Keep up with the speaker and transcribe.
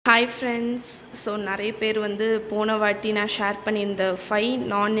Hi friends, so நிறைய பேர் வந்து போன வாட்டி நான் ஷேர் பண்ணி இந்த 5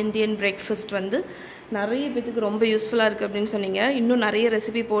 நான் இந்தியன் பிரேக்ஃபாஸ்ட் வந்து நிறைய பேருக்கு ரொம்ப யூஸ்ஃபுல்லா இருக்கு அப்படினு சொன்னீங்க. இன்னும் நிறைய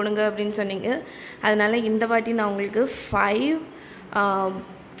ரெசிபி போடுங்க அப்படினு சொன்னீங்க. அதனால இந்த வாட்டி நான் உங்களுக்கு 5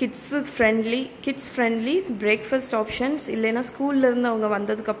 kids friendly breakfast options இல்லனா ஸ்கூல்ல இருந்து அவங்க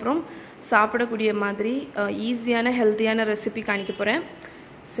வந்ததுக்கு அப்புறம் சாப்பிடக்கூடிய மாதிரி ஈஸியான ஹெல்தியான ரெசிபி காணிக்க போறேன்.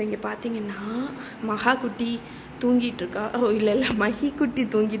 சோ இங்க பாத்தீங்கன்னா மகா குட்டி தூங்கிட்டு இருக்கா. இல்ல மகி குட்டி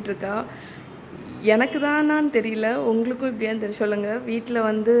தூங்கிட்டு இருக்கா. எனக்கு தானான்னு தெரியல, உங்களுக்கும் இப்படியான்னு தெரியல சொல்லுங்க. வீட்டில்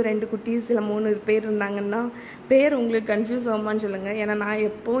வந்து 2 குட்டீஸ் இல்லை 3 பேர் இருந்தாங்கன்னா பேர் உங்களுக்கு கன்ஃபியூஸ் ஆகுமான்னு சொல்லுங்க. ஏன்னா நான்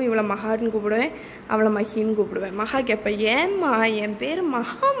எப்போவும் இவளை மகான்னு கூப்பிடுவேன், அவளை மஹின்னு கூப்பிடுவேன். மகா கேட்பேன், ஏம்மா என் பேர்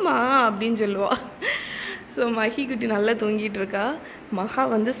மகாமா அப்படின்னு சொல்லுவா. ஸோ மஹி குட்டி நல்லா தூங்கிட்டு இருக்கா. மகா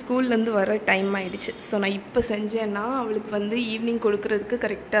வந்து ஸ்கூல்லேருந்து வர டைம் ஆயிடுச்சு. ஸோ நான் இப்போ செஞ்சேன்னா அவளுக்கு வந்து ஈவினிங் கொடுக்கறதுக்கு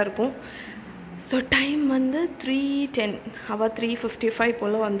கரெக்டாக இருக்கும். ஸோ டைம் வந்து 3:10, அவள் 3:55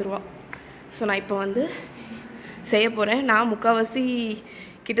 போல் வந்துடுவாள். ஸோ நான் இப்போ வந்து செய்ய போகிறேன். நான் முக்கால்வாசி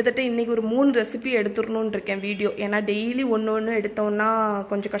கிட்டத்தட்ட இன்றைக்கி ஒரு 3 ரெசிபி எடுத்துடணுன்னு இருக்கேன் வீடியோ. ஏன்னா டெய்லி ஒன்று எடுத்தோன்னா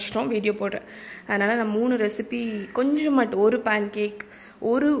கொஞ்சம் கஷ்டம் வீடியோ போடுறேன். அதனால் நான் 3 ரெசிபி கொஞ்சம் மட்டும், ஒரு பேன் கேக்,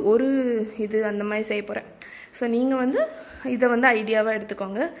 ஒரு இது அந்த மாதிரி செய்ய போகிறேன். ஸோ நீங்கள் வந்து இதை வந்து ஐடியாவாக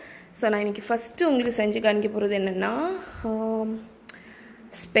எடுத்துக்கோங்க. ஸோ நான் இன்றைக்கி ஃபஸ்ட்டு உங்களுக்கு செஞ்சு காணிக்க போகிறது என்னென்னா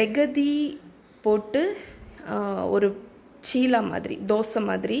ஸ்பெகதி போட்டு ஒரு சீலா மாதிரி, தோசை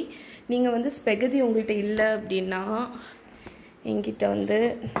மாதிரி. நீங்கள் வந்து ஸ்பெகதி உங்கள்கிட்ட இல்லை அப்படின்னா என்கிட்ட வந்து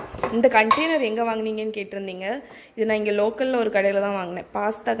இந்த கண்டெய்னர் எங்கே வாங்கினீங்கன்னு கேட்டிருந்தீங்க. இது நான் இங்கே லோக்கலில் ஒரு கடையில் தான் வாங்கினேன்,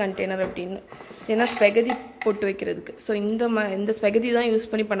 பாஸ்தா கண்டெய்னர் அப்படின்னு. ஏன்னா ஸ்பெகதி போட்டு வைக்கிறதுக்கு. ஸோ இந்த ஸ்பெகதி தான் யூஸ்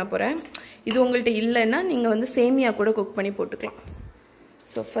பண்ணி பண்ண போகிறேன். இது உங்கள்கிட்ட இல்லைன்னா நீங்கள் வந்து சேமியா கூட குக் பண்ணி போட்டுக்கலாம்.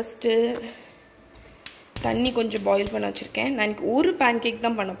 ஸோ ஃபஸ்ட்டு தண்ணி கொஞ்சம் பாயில் பண்ண வச்சுருக்கேன். நான் இன்றைக்கி ஒரு பேன் கேக்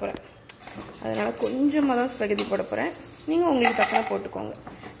தான் பண்ண போகிறேன். அதனால் கொஞ்சமாக தான் ஸ்பெகதி போட போகிறேன். நீங்கள் உங்களுக்கு தக்கன போட்டுக்கோங்க.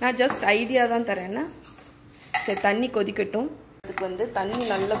 நான் ஜஸ்ட் ஐடியா தான் தரேன்னா. சரி, தண்ணி கொதிக்கட்டும். அதுக்கு வந்து தண்ணி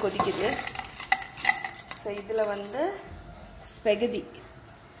நல்லா கொதிக்குது. ஸோ இதில் வந்து ஸ்பெகதி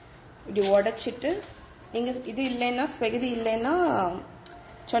இப்படி உடச்சிட்டு, நீங்கள் இது இல்லைன்னா ஸ்பெகதி இல்லைன்னா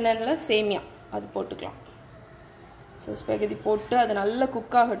சொன்னேன்ல சேமியா, அது போட்டுக்கலாம். ஸோ ஸ்பெகதி போட்டு அது நல்லா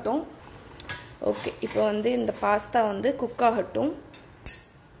குக் ஆகட்டும். ஓகே, இப்போ வந்து இந்த பாஸ்தா வந்து குக் ஆகட்டும்.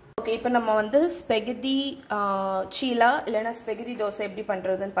 ஓகே, இப்போ நம்ம வந்து ஸ்பெகதி சீலா இல்லைன்னா ஸ்பெகதி தோசை எப்படி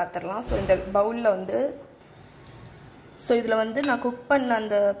பண்ணுறதுன்னு பார்த்துடலாம். ஸோ இந்த பவுலில் வந்து இதில் வந்து நான் குக் பண்ண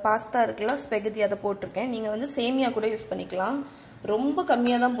அந்த பாஸ்தா இருக்குல்ல, ஸ்பெகதி, அதை போட்டிருக்கேன். நீங்கள் வந்து சேமியா கூட யூஸ் பண்ணிக்கலாம். ரொம்ப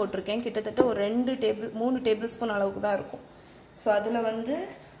கம்மியாக தான் போட்டிருக்கேன். கிட்டத்தட்ட ஒரு 3 டேபிள் ஸ்பூன் அளவுக்கு தான் இருக்கும். ஸோ அதில் வந்து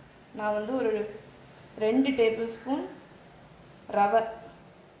நான் வந்து ஒரு 2 டேபிள் ஸ்பூன் ரவை.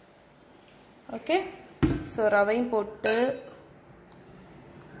 ஓகே, ஸோ ரவையும் போட்டு,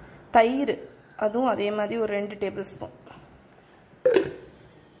 தயிர் அதுவும் அதே மாதிரி ஒரு 2 டேபிள் ஸ்பூன்.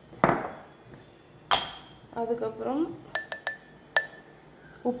 அதுக்கப்புறம்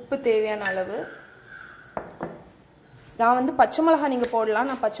உப்பு தேவையான அளவு. நான் வந்து பச்சை மிளகா நீங்கள் போடலாம்,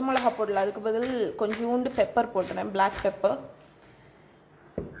 நான் பச்சை மிளகா போடல. அதுக்கு பதில் கொஞ்சோண்டு பெப்பர் போட்டுறேன், பிளாக் பெப்பர்.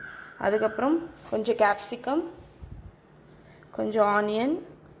 அதுக்கப்புறம் கொஞ்சம் கேப்சிகம், கொஞ்சம் ஆனியன்,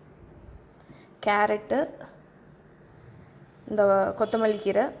 கேரட்டு, இந்த கொத்தமல்லி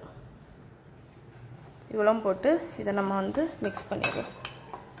கீரை, இவ்வளோ போட்டு இதை நம்ம வந்து மிக்ஸ் பண்ணிடுறோம்.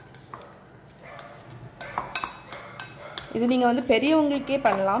 இது நீங்கள் வந்து பெரியவங்களுக்கே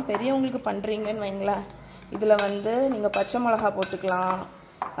பண்ணலாம். பெரியவங்களுக்கு பண்ணுறீங்கன்னு வைங்களேன், இதில் வந்து நீங்கள் பச்சை மிளகா போட்டுக்கலாம்.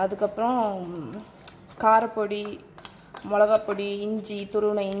 அதுக்கப்புறம் காரப்பொடி, மிளகாப்பொடி, இஞ்சி,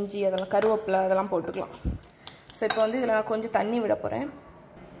 துருவின இஞ்சி, அதெல்லாம் கருவேப்பிலை, அதெல்லாம் போட்டுக்கலாம். ஸோ இப்போ வந்து இதில் நான் கொஞ்சம் தண்ணி விட போகிறேன்.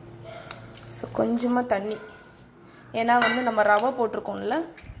 ஸோ கொஞ்சமாக தண்ணி, ஏன்னா வந்து நம்ம ரவை போட்டிருக்கோம்ல,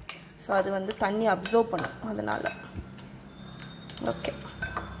 ஸோ அது வந்து தண்ணி அப்சர்வ் பண்ணும், அதனால். ஓகே,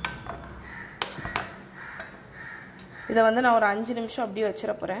 இதை வந்து நான் ஒரு 5 நிமிஷம் அப்படியே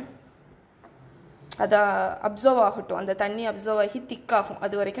வச்சிட போகிறேன். அதை அப்சர்வ் ஆகட்டும், அந்த தண்ணி அப்சர்வ் ஆகி திக்காகும்.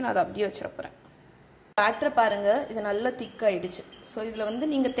 அது வரைக்கும் நான் அதை அப்படியே வச்சிட போகிறேன். பேட்டரை பாருங்கள், இது நல்லா திக்காகிடுச்சு. ஸோ இதில் வந்து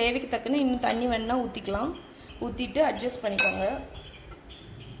நீங்கள் தேவைக்கு தக்கன்னு இன்னும் தண்ணி வேணுன்னா ஊற்றிக்கலாம். ஊற்றிட்டு அட்ஜஸ்ட் பண்ணிக்கோங்க.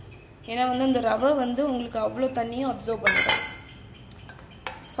 ஏன்னா வந்து இந்த ரவை வந்து உங்களுக்கு அவ்வளோ தண்ணியும் அப்சர்வ் பண்ணிடும்,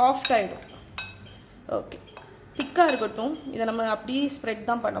 சாஃப்ட் ஆகிடும். ஓகே, திக்காக இருக்கட்டும். இதை நம்ம அப்படியே ஸ்ப்ரெட்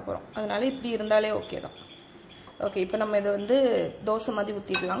தான் பண்ண போகிறோம், அதனால இப்படி இருந்தாலே ஓகே தான். ஓகே, இப்போ நம்ம இதை வந்து தோசை மாதிரி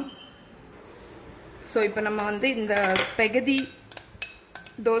ஊற்றிடலாம். ஸோ இப்போ நம்ம வந்து இந்த ஸ்பெகதி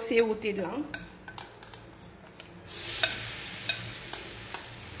தோசையை ஊற்றிடலாம்.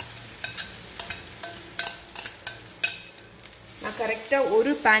 நான் கரெக்டாக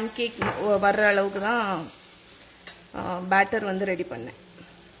ஒரு பேன் கேக் வர்ற அளவுக்கு தான் பேட்டர் வந்து ரெடி பண்ணேன்.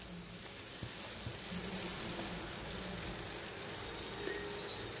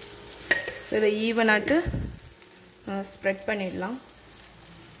 ஸோ இதை ஈவனாட்டு ஸ்ப்ரெட் பண்ணிடலாம்.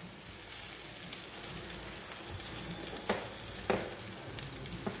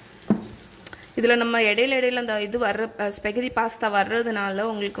 இதில் நம்ம இடையில அந்த இது வர்ற ஸ்பெகதி பாஸ்தா வர்றதுனால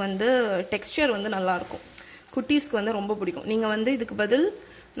உங்களுக்கு வந்து டெக்ஸ்சர் வந்து நல்லாயிருக்கும். குட்டீஸ்க்கு வந்து ரொம்ப பிடிக்கும். நீங்கள் வந்து இதுக்கு பதில்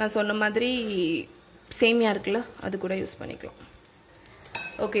நான் சொன்ன மாதிரி சேமியா இருக்குல்ல, அது கூட யூஸ் பண்ணிக்கலாம்.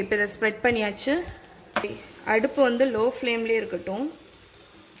 ஓகே, இப்போ இதை ஸ்ப்ரெட் பண்ணியாச்சு. அடுப்பு வந்து லோ ஃப்ளேம்லேயே இருக்கட்டும்.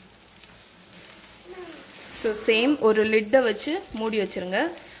 ஸோ சேம் ஒரு லிட்டை வச்சு மூடி வச்சுருங்க.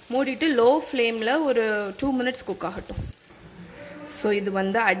 மூடிட்டு லோ ஃப்ளேமில் ஒரு 2 minutes குக் ஆகட்டும். ஸோ இது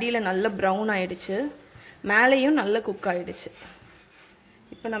வந்து அடியில் நல்ல ப்ரௌன் ஆகிடுச்சு, மேலேயும் நல்ல குக் ஆகிடுச்சு.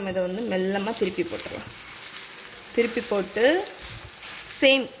 இப்போ நம்ம இதை வந்து மெல்லமாக திருப்பி போட்டுடலாம். திருப்பி போட்டு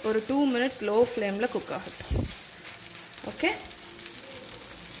சேம் ஒரு 2 minutes லோ ஃப்ளேமில் குக் ஆகட்டும். ஓகே,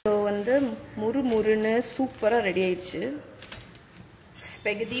 ஸோ வந்து முறுமுறுன்னு சூப்பராக ரெடி ஆயிடுச்சு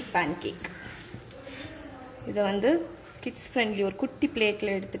ஸ்பெகதி பேன்கேக். இதை வந்து கிட்ஸ் ஃப்ரெண்ட்லி ஒரு குட்டி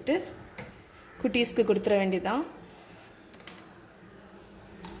பிளேட்டில் எடுத்துகிட்டு குட்டீஸ்க்கு கொடுத்துட வேண்டியதுதான்.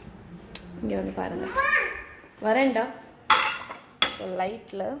 இங்கே வந்து பாருங்கள், வரேன்டா. ஸோ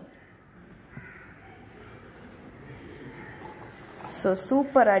லைட்டில் ஸோ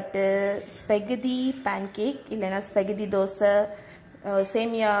சூப்பராட்டு ஸ்பெகதி பேன்கேக், இல்லைன்னா ஸ்பெகதி தோசை,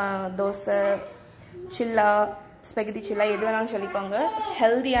 சேமியா தோசை, சில்லா, ஸ்பெகதி சில்லா, எது வேணாலும் சொல்லிக்கோங்க.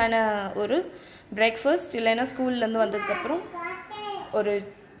 ஹெல்தியான ஒரு பிரேக்ஃபாஸ்ட், இல்லைன்னா ஸ்கூல்லேருந்து வந்ததுக்கப்புறம் ஒரு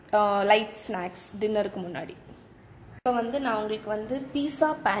லைட் ஸ்நாக்ஸ் டின்னருக்கு முன்னாடி. இப்போ வந்து நான் உங்களுக்கு வந்து பீஸா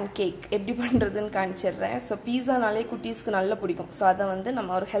பேன்கேக் எப்படி பண்ணுறதுன்னு காமிச்சிடுறேன். ஸோ பீஸானாலே குட்டீஸ்க்கு நல்லா பிடிக்கும். ஸோ அதை வந்து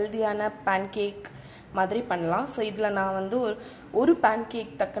நம்ம ஒரு ஹெல்தியான பேன்கேக் மாதிரி பண்ணலாம். ஸோ இதில் நான் வந்து ஒரு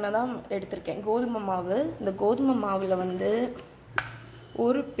பேன்கேக் தக்கனதான் எடுத்திருக்கேன், கோதுமை மாவு. இந்த கோதுமை மாவில் வந்து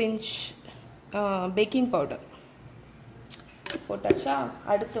ஒரு பிஞ்ச் பேக்கிங் பவுடர் போட்டாச்சா.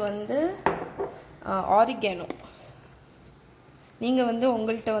 அடுத்து வந்து ஆரிகேனோ. நீங்கள் வந்து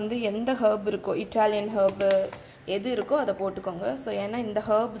உங்கள்கிட்ட வந்து எந்த ஹர்ப் இருக்கோ, இட்டாலியன் ஹர்பு எது இருக்கோ அதை போட்டுக்கோங்க. ஸோ ஏன்னா இந்த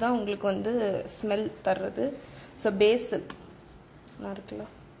ஹர்ப் தான் உங்களுக்கு வந்து ஸ்மெல் தர்றது. ஸோ பேசில் இருக்குல்ல,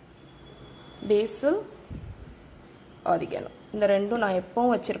 பேசில், ஆரிகேனோ, இந்த ரெண்டும் நான்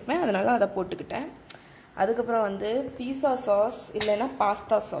எப்பவும் வச்சுருப்பேன், அதனால் அதை போட்டுக்கிட்டேன். அதுக்கப்புறம் வந்து பீஸா சாஸ் இல்லைன்னா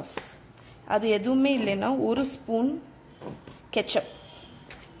பாஸ்தா சாஸ், அது எதுவுமே இல்லைன்னா ஒரு ஸ்பூன் கெச்சப்,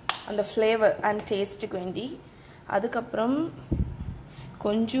 அந்த ஃப்ளேவர் அண்ட் டேஸ்ட்டுக்கு வேண்டி. அதுக்கப்புறம்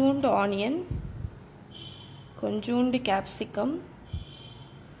கொஞ்சோண்டு ஆனியன், கொஞ்சோண்டு கேப்சிகம்,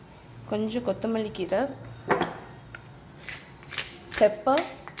 கொஞ்சம் கொத்தமல்லி கீரை, பெப்பர்,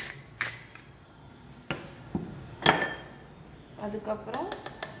 அதுக்கப்புறம்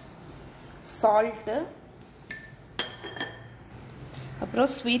சால்ட்டு, அப்புறம்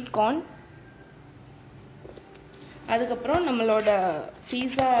ஸ்வீட் கார்ன், அதுக்கப்புறம் நம்மளோட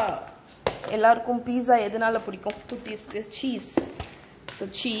பீஸா, எல்லாருக்கும் பீஸா எதனால பிடிக்கும் குட்டீஸ்க்கு, சீஸ். ஸோ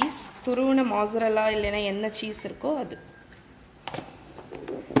சீஸ், துருவின மாசரலா இல்லைன்னா என்ன சீஸ் இருக்கோ அது.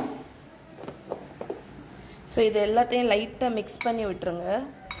 ஸோ இது எல்லாத்தையும் லைட்டாக மிக்ஸ் பண்ணி விட்டுருங்க.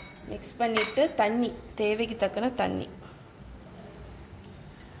 மிக்ஸ் பண்ணிவிட்டு தண்ணி, தேவைக்கு தக்கன தண்ணி.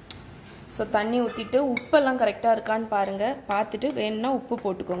 ஸோ தண்ணி ஊற்றிட்டு உப்பெல்லாம் கரெக்டாக இருக்கான்னு பாருங்கள். பார்த்துட்டு வேணும்னா உப்பு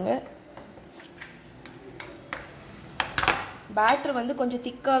போட்டுக்கோங்க. பேட்டர் வந்து கொஞ்சம்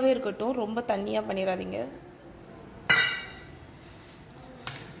திக்காகவே இருக்கட்டும், ரொம்ப தண்ணியாக பண்ணிடாதீங்க.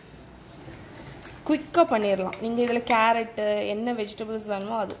 குயிக்காக பண்ணிடலாம். நீங்கள் இதில் கேரட்டு என்ன வெஜிடபிள்ஸ்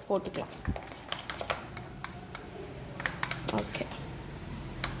வேணுமோ அது போட்டுக்கலாம். ஓகே,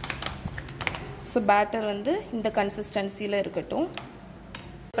 ஸோ பேட்டர் வந்து இந்த கன்சிஸ்டன்சியில் இருக்கட்டும்.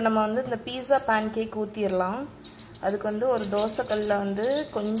 இப்போ நம்ம வந்து இந்த பீஸா பேன்கேக் ஊற்றிடலாம். அதுக்கு வந்து ஒரு தோசைக்கல்லில் வந்து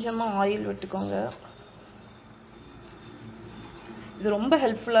கொஞ்சமாக ஆயில் விட்டுக்கோங்க. இது ரொம்ப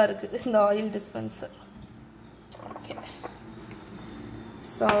ஹெல்ப்ஃபுல்லாக இருக்குது இந்த ஆயில் டிஸ்பென்சர். ஓகே,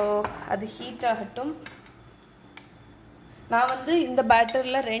 ஸோ அது ஹீட் ஆகட்டும். நான் வந்து இந்த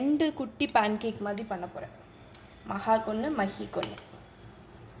பேட்டரில் 2 குட்டி பேன்கேக் மாதிரி பண்ண போகிறேன், மஹா கொன்று மஹி கொன்று.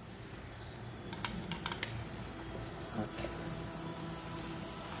 ஓகே,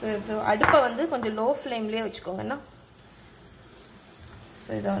 ஸோ இது அடுப்பை வந்து கொஞ்சம் லோ ஃப்ளேம்லேயே வச்சுக்கோங்கண்ணா.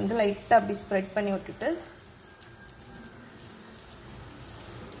 ஸோ இதை வந்து லைட்டாக அப்படி ஸ்ப்ரெட் பண்ணி விட்டுட்டு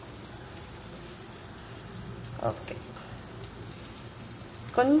ஓகே,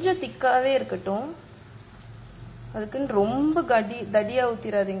 கொஞ்சம் திக்காகவே இருக்கட்டும். அதுக்குன்னு ரொம்ப தடியாக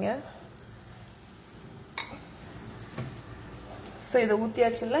ஊற்றிடாதீங்க. ஸோ இதை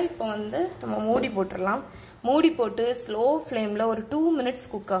ஊற்றியாச்சுல. இப்போ வந்து நம்ம மூடி போட்டுடலாம். மூடி போட்டு ஸ்லோ ஃப்ளேமில் ஒரு 2 minutes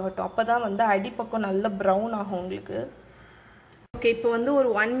குக் ஆகட்டும். அப்போ தான் வந்து அடிப்பக்கம் நல்ல ப்ரௌன் ஆகும் உங்களுக்கு. ஓகே, இப்போ வந்து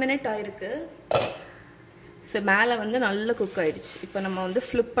ஒரு 1 minute ஆயிருக்கு. ஸோ மேலே வந்து நல்ல குக் ஆகிடுச்சு. இப்போ நம்ம வந்து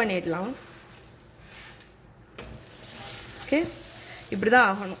ஃப்ளிப் பண்ணிடலாம். ஓகே, இப்படி தான்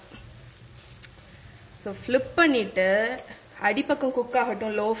ஆகணும். ஸோ ஃப்ளிப் பண்ணிவிட்டு அடிப்பக்கம் குக்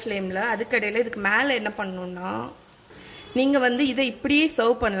ஆகட்டும் லோ ஃப்ளேமில். அதுக்கடையில் இதுக்கு மேலே என்ன பண்ணணுன்னா, நீங்கள் வந்து இதை இப்படியே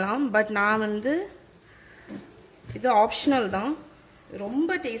சர்வ் பண்ணலாம். பட் நான் வந்து இது ஆப்ஷனல் தான்.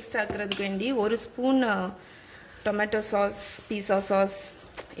 ரொம்ப டேஸ்ட் ஆக்குறதுக்கு வேண்டி ஒரு ஸ்பூன் டொமேட்டோ சாஸ், பீஸா சாஸ்,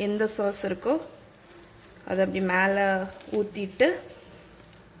 எந்த சாஸ் இருக்கோ அதை அப்படி மேலே ஊற்றிட்டு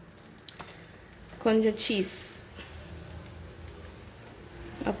கொஞ்சம் சீஸ்.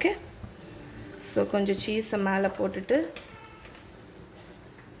 ஓகே, ஸோ கொஞ்சம் சீஸை மேலே போட்டுட்டு,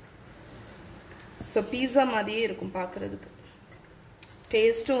 ஸோ பீஸா மாதிரியே இருக்கும் பார்க்குறதுக்கு.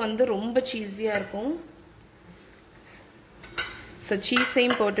 டேஸ்ட்டும் வந்து ரொம்ப சீஸியாக இருக்கும். ஸோ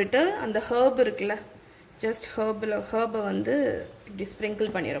சீஸையும் போட்டுட்டு அந்த ஹர்ப் இருக்குல்ல, ஜஸ்ட் ஹர்பை வந்து இப்படி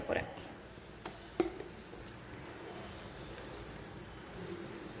ஸ்ப்ரிங்கிள் பண்ணிட போகிறேன்.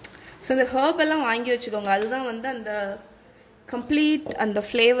 ஸோ இந்த ஹர்பெல்லாம் வாங்கி வச்சுக்கோங்க. அதுதான் வந்து அந்த கம்ப்ளீட் அந்த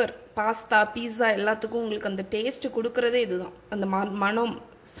ஃப்ளேவர், பாஸ்தா, பீஸா எல்லாத்துக்கும் உங்களுக்கு அந்த டேஸ்ட்டு கொடுக்குறதே இதுதான். அந்த மனம்,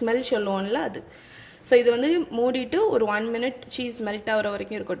 ஸ்மெல் சொல்லுவோம்ல அது. ஸோ இது வந்து மூடிட்டு ஒரு 1 minute சீஸ் மெல்ட் ஆகிற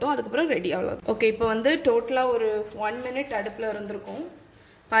வரைக்கும் இருக்கட்டும். அதுக்கப்புறம் ரெடி ஆகலாம். ஓகே, இப்போ வந்து டோட்டலாக ஒரு 1 minute அடுப்பில் இருந்திருக்கும்.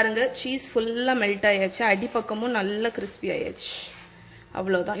 பாருங்கள், சீஸ் ஃபுல்லாக மெல்ட் ஆயாச்சு, அடிப்பக்கமும் நல்லா கிறிஸ்பி ஆயாச்சு.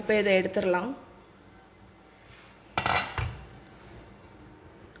 அவ்வளோதான். இப்போ இதை எடுத்துடலாம்.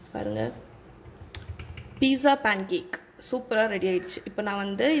 பாருங்கள், பீஸா பேன் கேக் சூப்பராக ரெடி ஆயிடுச்சு. இப்போ நான்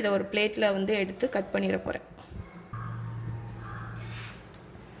வந்து இதை ஒரு பிளேட்டில் வந்து எடுத்து கட் பண்ணிட போகிறேன்.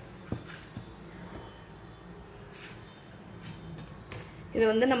 இது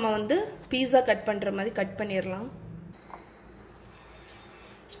வந்து நம்ம வந்து பீஸா கட் பண்ணுற மாதிரி கட் பண்ணிடலாம்.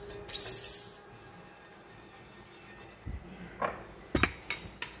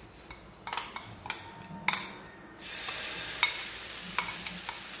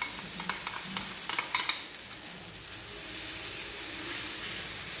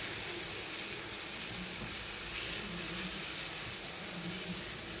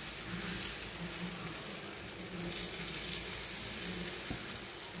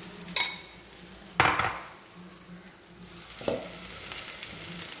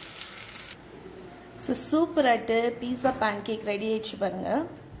 ஸோ சூப்பராட்டு பீஸா பேன் கேக் ரெடி ஆயிடுச்சு பாருங்கள்.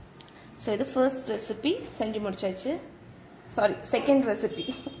 ஸோ இது ஃபர்ஸ்ட் ரெசிபி செஞ்சு முடிச்சாச்சு. Sorry, second recipe.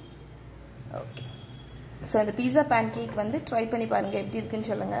 Okay, so இந்த பீஸா பேன் கேக் வந்து ட்ரை பண்ணி பாருங்கள், எப்படி இருக்குன்னு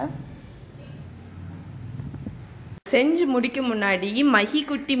சொல்லுங்கள். செஞ்சு முடிக்க முன்னாடி மஹி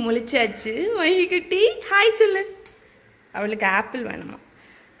குட்டி முழிச்சாச்சு. மஹி குட்டி ஹாய் சொல்லு. அவளுக்கு ஆப்பிள் வேணுமா,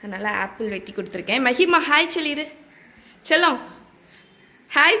 அதனால் ஆப்பிள் வெட்டி கொடுத்துருக்கேன். மஹிமா ஹாய் சொல்லிடு. செல்லம்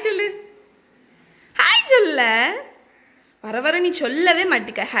ஹாய் சொல்லு. ஹாய் சொல்ல வர வர நீ சொல்லவே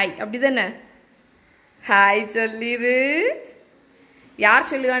மாட்டிக்க. ஹாய் அப்படிதானே? ஹாய் சொல்லிரு. யார்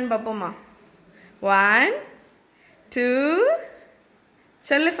சொல்லுவான்னு பார்ப்போமா? 1 2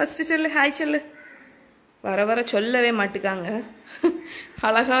 சொல்லு. ஃபர்ஸ்ட் சொல்லு, ஹாய் சொல்லு. வர வர சொல்லவே மாட்டுக்காங்க.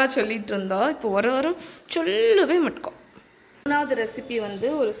 அழகா சொல்லிட்டு இருந்தோம், இப்போ வர வர சொல்லவே மாட்டோம். மூணாவது ரெசிபி வந்து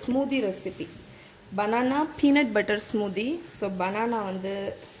ஒரு smoothie recipe, banana peanut butter smoothie. So banana வந்து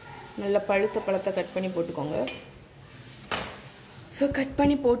நல்ல பழுத்த பழத்தை கட் பண்ணி போட்டுக்கோங்க. ஸோ கட்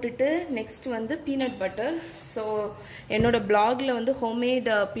பண்ணி போட்டுட்டு நெக்ஸ்ட் வந்து பீனட் பட்டர். ஸோ என்னோடய பிளாகில் வந்து ஹோம்மேட்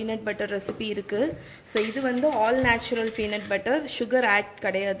பீனட் பட்டர் ரெசிபி இருக்குது. ஸோ இது வந்து all natural peanut butter, sugar add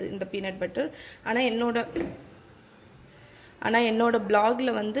கிடையாது இந்த பீனட் பட்டர். ஆனால் என்னோட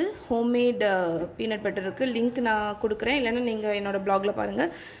பிளாகில் வந்து ஹோம்மேட் பீனட் பட்டர் இருக்குது. லிங்க் நான் கொடுக்குறேன், இல்லைன்னா நீங்கள் என்னோடய பிளாகில்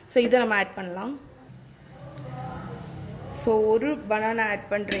பாருங்கள். ஸோ இதை நம்ம ஆட் பண்ணலாம். ஸோ ஒரு பனானா ஆட்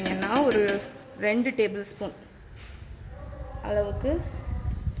பண்ணுறீங்கன்னா ஒரு 2 டேபிள் ஸ்பூன் அளவுக்கு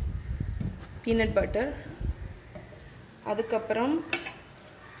பீனட் பட்டர். அதுக்கப்புறம்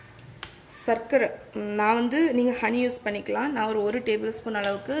சர்க்கரை, நான் வந்து நீங்கள் ஹனி யூஸ் பண்ணிக்கலாம். நான் ஒரு டேபிள் ஸ்பூன்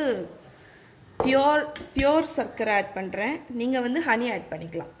அளவுக்கு பியோர் சர்க்கரை ஆட் பண்ணுறேன். நீங்கள் வந்து ஹனி ஆட்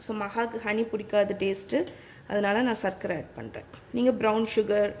பண்ணிக்கலாம். ஸோ மகாக்கு ஹனி பிடிக்காது டேஸ்ட்டு, அதனால் நான் சர்க்கரை ஆட் பண்ணுறேன். நீங்கள் ப்ரௌன்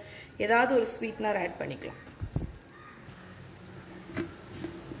சுகர் ஏதாவது ஒரு ஸ்வீட்னர் ஆட் பண்ணிக்கலாம்.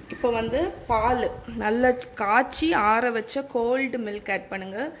 இப்போ வந்து பால் நல்லா காய்ச்சி ஆற வச்ச கோல்டு மில்க் ஆட்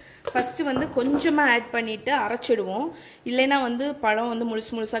பண்ணுங்கள். ஃபஸ்ட்டு வந்து கொஞ்சமாக ஆட் பண்ணிவிட்டு அரைச்சிடுவோம், இல்லைன்னா வந்து பழம் வந்து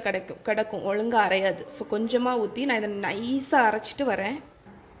முழுசாக கிடக்கும், ஒழுங்காக அரையாது. ஸோ கொஞ்சமாக ஊற்றி நான் இதை நைஸாக அரைச்சிட்டு வரேன்.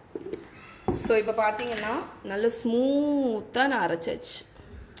 ஸோ இப்போ பார்த்தீங்கன்னா நல்ல ஸ்மூத்தாக நான் அரைச்சாச்சு.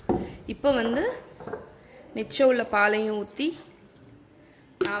 இப்போ வந்து மிச்சம் உள்ள பாலையும் ஊற்றி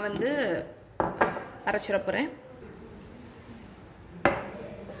நான் வந்து அரைச்சிட போகிறேன்.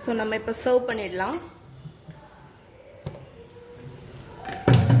 ஸோ நம்ம இப்போ சர்வ் பண்ணிடலாம்.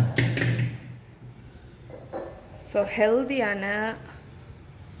 ஸோ ஹெல்தியான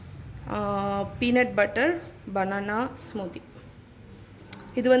பீனட் பட்டர் பனானா ஸ்மூதி.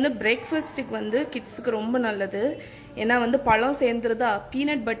 இது வந்து பிரேக்ஃபாஸ்ட்டுக்கு வந்து கிட்ஸுக்கு ரொம்ப நல்லது. ஏன்னா வந்து பழம் சேர்ந்துருதா,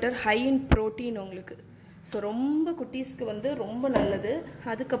 பீனட் பட்டர் ஹை இன் ப்ரோட்டீன் உங்களுக்கு. ஸோ ரொம்ப குட்டீஸ்க்கு வந்து ரொம்ப நல்லது.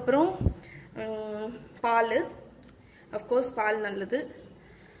 அதுக்கப்புறம் பால், அஃப்கோர்ஸ் பால் நல்லது.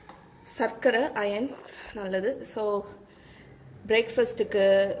 சர்க்கரை அயன் நல்லது. ஸோ பிரேக்ஃபாஸ்ட்டுக்கு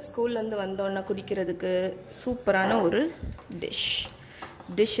ஸ்கூல்லேருந்து வந்தோன்னே குடிக்கிறதுக்கு சூப்பரான ஒரு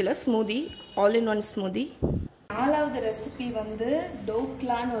டிஷ்ஷில் smoothie, all in one smoothie. 4வது ரெசிபி வந்து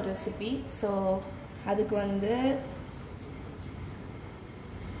டோக்லான்னு ஒரு ரெசிபி. ஸோ அதுக்கு வந்து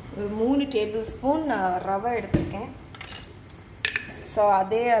ஒரு 3 டேபிள் ஸ்பூன் ரவை எடுத்திருக்கேன். ஸோ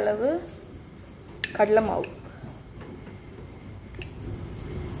அதே அளவு கடலை மாவு.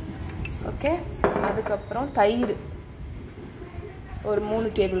 ஓகே, அதுக்கப்புறம் தயிர் ஒரு 3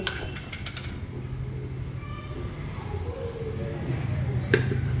 டேபிள் ஸ்பூன்.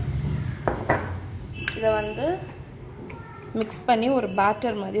 இதை வந்து மிக்ஸ் பண்ணி ஒரு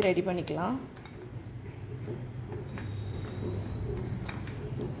பேட்டர் மாதிரி ரெடி பண்ணிக்கலாம்.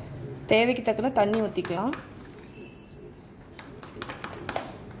 தேவைக்கு தக்கன தண்ணி ஊற்றிக்கலாம்.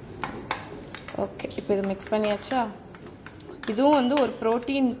 ஓகே, இப்போ இது மிக்ஸ் பண்ணியாச்சா? இதுவும் வந்து ஒரு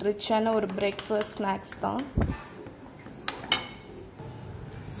ப்ரோட்டீன் ரிச்சான ஒரு பிரேக்ஃபாஸ்ட் ஸ்நாக்ஸ் தான்.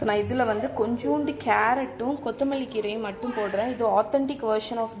 ஸோ நான் இதில் வந்து கொஞ்சோண்டு கேரட்டும் கொத்தமல்லி கீரையும் மட்டும் போடுறேன். இது ஆத்தென்டிக்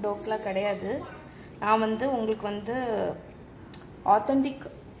வெர்ஷன் ஆஃப் டோக்லா கிடையாது. நான் வந்து உங்களுக்கு வந்து ஆத்தென்டிக்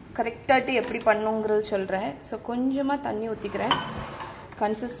கரெக்டாகிட்டு எப்படி பண்ணுங்கிறது சொல்கிறேன். ஸோ கொஞ்சமாக தண்ணி ஊற்றிக்கிறேன்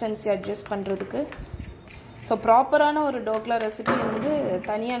கன்சிஸ்டன்சி அட்ஜஸ்ட் பண்ணுறதுக்கு. ஸோ ப்ராப்பரான ஒரு டோக்லா ரெசிபி வந்து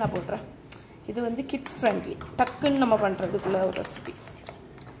தனியாக நான் போடுறேன். இது வந்து கிட்ஸ் ஃப்ரெண்ட்லி, டக்குன்னு நம்ம பண்ணுறதுக்குள்ள ஒரு ரெசிபி.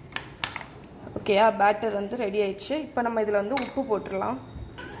 ஓகேயா, பேட்டர் வந்து ரெடி ஆயிடுச்சு. இப்போ நம்ம இதில் வந்து உப்பு போட்டுடலாம்.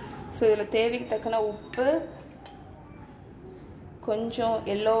 ஸோ இதில் தேவைக்கு தக்கன உப்பு, கொஞ்சம்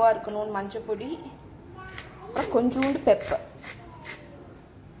எல்லோவாக இருக்கணும்னு மஞ்சள் பொடி, அப்புறம் கொஞ்சோண்டு பெப்பர்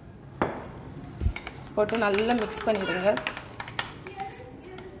போட்டு நல்லா மிக்ஸ் பண்ணிடுங்க.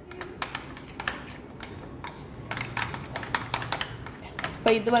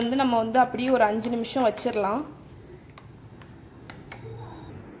 இப்போ இது வந்து நம்ம வந்து அப்படியே ஒரு 5 நிமிஷம் வச்சிடலாம்.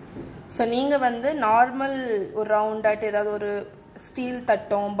 ஸோ நீங்கள் வந்து நார்மல் ஒரு ரவுண்டாட்டு ஏதாவது ஒரு ஸ்டீல்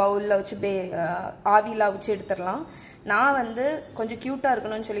தட்டம் பவுலில் வச்சு ஆவியில் வச்சு எடுத்துடலாம். நான் வந்து கொஞ்சம் க்யூட்டாக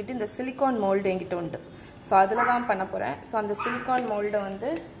இருக்கணும்னு சொல்லிட்டு இந்த சிலிக்கான் மோல்டு என்கிட்ட உண்டு. ஸோ அதில் தான் பண்ண போகிறேன். ஸோ அந்த சிலிக்கான் மோல்டை வந்து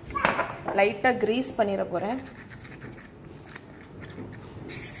லைட்டாக க்ரீஸ் பண்ணிட போகிறேன்.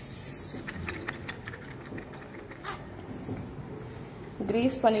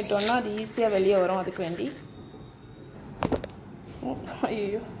 க்ரீஸ் பண்ணிட்டோன்னா அது ஈஸியாக வெளியே வரும். அதுக்கு வேண்டி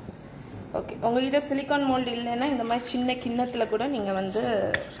ஐயோ, ஓகே, உங்கள்கிட்ட சிலிக்கான் மோல்டு இல்லைன்னா இந்த மாதிரி சின்ன கிண்ணத்தில் கூட நீங்கள் வந்து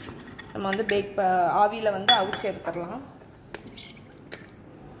நம்ம வந்து ஆவியில் வந்து அவிச்சு எடுத்துடலாம்.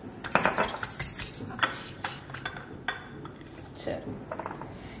 சரி,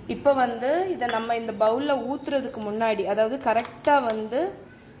 இப்போ வந்து இதை நம்ம இந்த பவுலில் ஊற்றுறதுக்கு முன்னாடி, அதாவது கரெக்டாக வந்து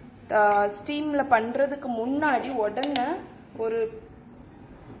ஸ்டீமில் பண்ணுறதுக்கு முன்னாடி உடனே ஒரு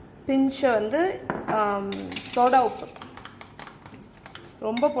பிஞ்சை வந்து சோடா உப்பு,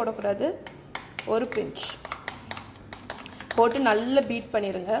 ரொம்ப போடக்கூடாது, ஒரு பிஞ்ச் போட்டு நல்லா பீட்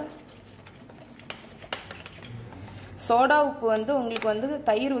பண்ணிடுங்க. சோடா உப்பு வந்து உங்களுக்கு வந்து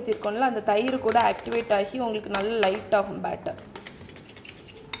தயிர் ஊற்றிருக்கோம்ல, அந்த தயிர் கூட ஆக்டிவேட் ஆகி உங்களுக்கு நல்ல லைட் ஆகும் பேட்டர்.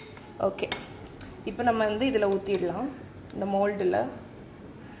 ஓகே, இப்போ நம்ம வந்து இதில் ஊற்றிடலாம் இந்த மோல்டில்.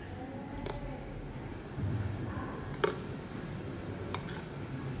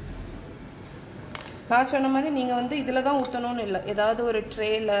 நான் சொன்ன மாதிரி நீங்கள் வந்து இதில் தான் ஊற்றணும்னு இல்லை, ஏதாவது ஒரு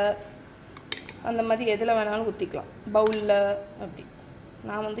ட்ரேயில் அந்த மாதிரி எதில் வேணாலும் ஊற்றிக்கலாம், பவுலில் அப்படி.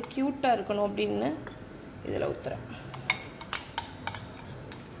 நான் வந்து க்யூட்டாக இருக்கணும் அப்படின்னு இதில் ஊற்றுறேன்.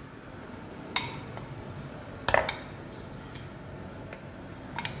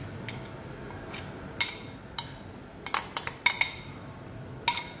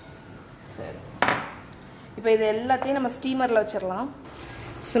 சரி, இப்போ இது எல்லாத்தையும் நம்ம ஸ்டீமரில் வச்சிடலாம்.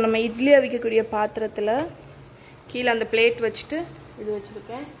 ஸோ நம்ம இட்லி அவிக்கக்கூடிய பாத்திரத்தில் கீழே அந்த பிளேட் வச்சுட்டு இது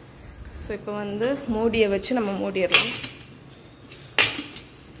வச்சுருக்கேன். ஸோ இப்போ வந்து மூடியை வச்சு நம்ம மூடிடலாம்.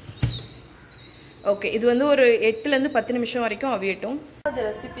 ஓகே, இது வந்து ஒரு 8லேருந்து 10 நிமிஷம் வரைக்கும் அவியட்டும். அந்த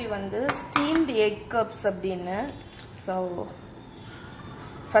ரெசிபி வந்து ஸ்டீம்டு எக் கப்ஸ் அப்படின்னு. ஸோ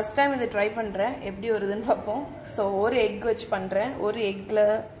ஃபஸ்ட் டைம் இதை ட்ரை பண்ணுறேன், எப்படி வருதுன்னு பார்ப்போம். ஸோ ஒரு எக் வச்சு பண்ணுறேன்.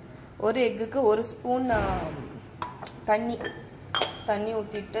 ஒரு எக்குக்கு 1 ஸ்பூன் தண்ணி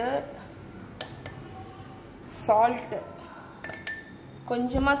ஊற்றிட்டு சால்ட்டு,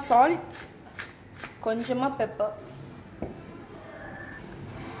 கொஞ்சமாக சால்ட், கொஞ்சமாக பெப்பர்.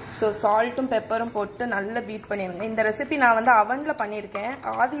 ஸோ சால்ட்டும் பெப்பரும் போட்டு நல்லா பீட் பண்ணிடுங்க. இந்த ரெசிபி நான் வந்து அவனில் பண்ணியிருக்கேன்,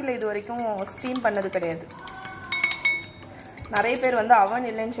 ஆவியில் இது வரைக்கும் ஸ்டீம் பண்ணது கிடையாது. நிறைய பேர் வந்து அவன்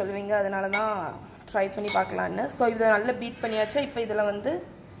இல்லைன்னு சொல்லுவீங்க, அதனால தான் ட்ரை பண்ணி பார்க்கலான்னு. ஸோ இதை நல்லா பீட் பண்ணியாச்சு. இப்போ இதில் வந்து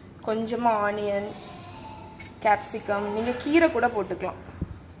கொஞ்சமாக ஆனியன், கேப்சிகம், நீங்கள் கீரை கூட போட்டுக்கலாம்.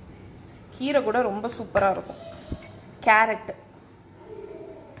 கீரை கூட ரொம்ப சூப்பராக இருக்கும். கேரட்டு,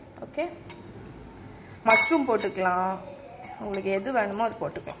 ஓகே, மஷ்ரூம் போட்டுக்கலாம். உங்களுக்கு எது வேணுமோ அது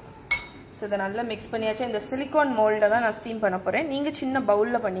போட்டுக்கலாம். ஸோ இதை நல்லா மிக்ஸ் பண்ணியாச்சு. இந்த சிலிக்கான் மோல்டை தான் நான் ஸ்டீம் பண்ண போகிறேன். நீங்கள் சின்ன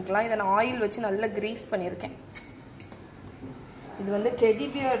பவுலில் பண்ணிக்கலாம். இதை நான் ஆயில் வச்சு நல்லா கிரீஸ் பண்ணியிருக்கேன். இது வந்து டெடி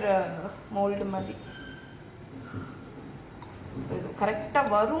பியர் மோல்டு மாதிரி. ஸோ இது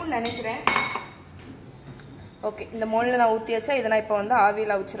கரெக்டாக வரும்னு நினைக்கிறேன். ஓகே, இந்த மோல்டில் நான் ஊற்றியாச்சா. இதை நான் இப்போ வந்து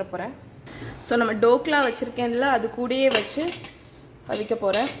ஆவியில் அவிச்சிட போகிறேன். ஸோ நம்ம டோக்லா வச்சுருக்கேன்ல, அது கூடயே வச்சு அவிக்க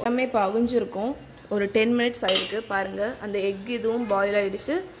போகிறேன். எல்லாமே இப்போ அவிஞ்சிருக்கும். ஒரு 10 மினிட்ஸ் ஆகிருக்கு பாருங்கள். அந்த எக் இதுவும் பாயில்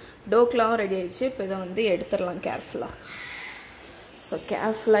ஆகிடுச்சு, டோக்லாவும் ரெடி ஆகிடுச்சு. இப்போ இதை வந்து எடுத்துடலாம் கேர்ஃபுல்லாக. ஸோ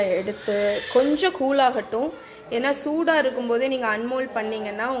கேர்ஃபுல்லாக எடுத்து கொஞ்சம் கூலாகட்டும். ஏன்னா சூடாக இருக்கும்போதே நீங்கள் அன்மோல்ட்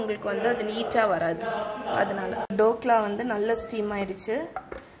பண்ணிங்கன்னா உங்களுக்கு வந்து அது நீட்டாக வராது. அதனால டோக்லா வந்து நல்ல ஸ்டீம் ஆகிடுச்சு.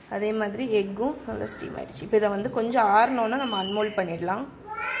 அதே மாதிரி எக்கும் நல்ல ஸ்டீம் ஆகிடுச்சு. இப்போ இதை வந்து கொஞ்சம் ஆறினோன்னா நம்ம அன்மோல்ட் பண்ணிடலாம்.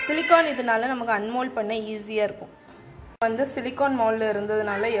 சிலிக்கான் இதனால நமக்கு அன்மோல்ட் பண்ண ஈஸியாக இருக்கும். வந்து சிலிக்கான் மோல்டில்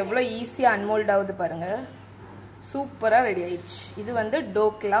இருந்ததுனால எவ்வளோ ஈஸியாக அன்மோல்ட் ஆகுது பாருங்கள். சூப்பராக ரெடி ஆயிடுச்சு. இது வந்து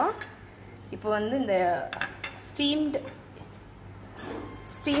டோக்லா. இப்போ வந்து இந்த ஸ்டீம்டு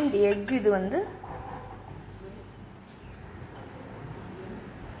எக், இது வந்து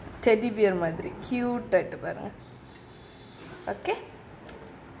டெடி பியர் மாதிரி க்யூட்டாகிட்டு பாருங்கள். ஓகே,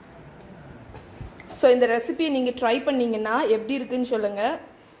 ஸோ இந்த ரெசிபியை நீங்கள் ட்ரை பண்ணிங்கன்னா எப்படி இருக்குன்னு சொல்லுங்கள்.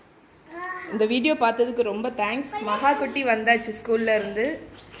 இந்த வீடியோ பார்த்ததுக்கு ரொம்ப தேங்க்ஸ். மகாக்குட்டி வந்தாச்சு ஸ்கூல்ல இருந்து.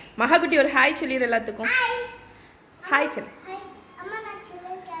 மகாக்குட்டி ஒரு ஹாய் சொல்லிடு எல்லாத்துக்கும். ஹாய் சொல்லு.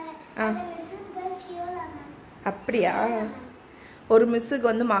 அப்படியா? ஒரு மிஸ்ஸுக்கு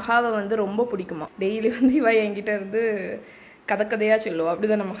வந்து மகாவை வந்து ரொம்ப பிடிக்குமா. டெய்லி வந்து இவ என்கிட்ட இருந்து கதையாக சொல்லுவோம்.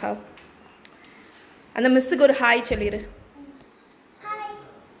 அப்படிதானே மகா? அந்த மிஸ்ஸுக்கு ஒரு ஹாய் சொல்லிடு.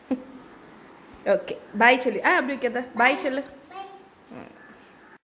 ஓகே, பாய் சொல்லி. அப்படி வைக்காத, பாய் சொல்லு.